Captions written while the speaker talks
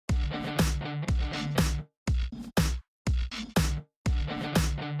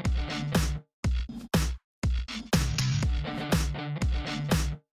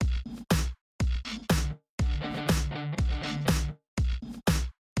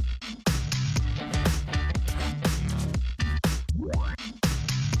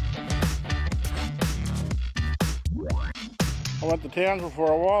I went to Townsville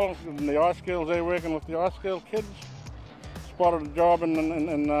for a while in the high schools there, working with the high school kids. Spotted a job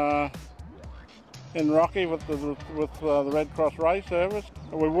in Rocky with the Red Cross Ray Service.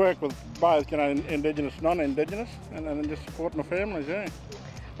 We work with both, Indigenous, non-Indigenous, and then just supporting the families, yeah.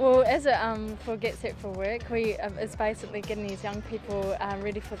 Well, as for Get Set for Work, it's basically getting these young people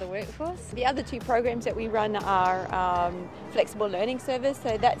ready for the workforce. The other two programs that we run are Flexible Learning Service,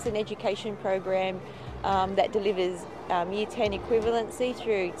 so that's an education program that delivers Year 10 equivalency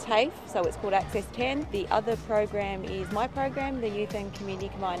through TAFE, so it's called Access 10. The other program is my program, the Youth and Community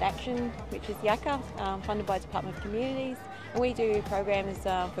Combined Action, which is YACA, funded by Department of Communities. And we do programs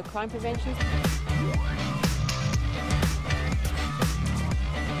for crime prevention.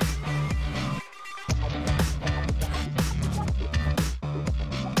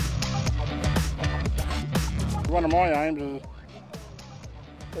 One of my aims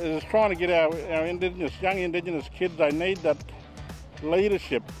is trying to get our young Indigenous kids. They need that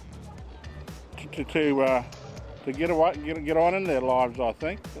leadership to get on in their lives, I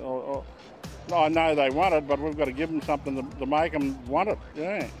think. I know they want it, but we've got to give them something to make them want it,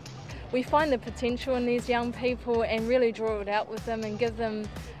 yeah. We find the potential in these young people and really draw it out with them and give them,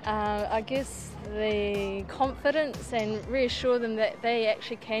 I guess, the confidence and reassure them that they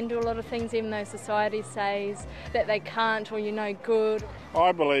actually can do a lot of things even though society says that they can't or you're no good.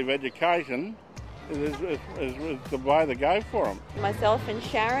 I believe education is the way to go for them. Myself and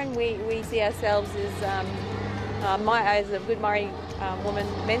Sharon, we see ourselves as a good Murray woman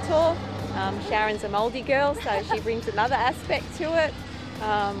mentor. Sharon's a Māori girl, so she brings another aspect to it.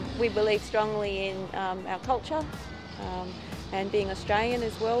 We believe strongly in our culture and being Australian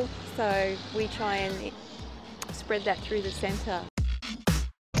as well, so we try and spread that through the centre.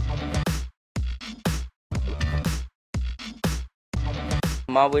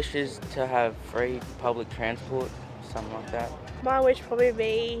 My wish is to have free public transport, something like that. My wish probably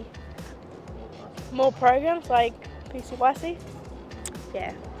be more programs like PCYC.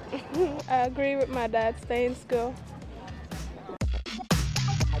 Yeah. I agree with my dad, stay in school.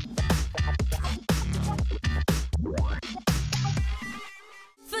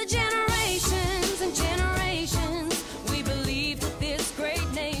 For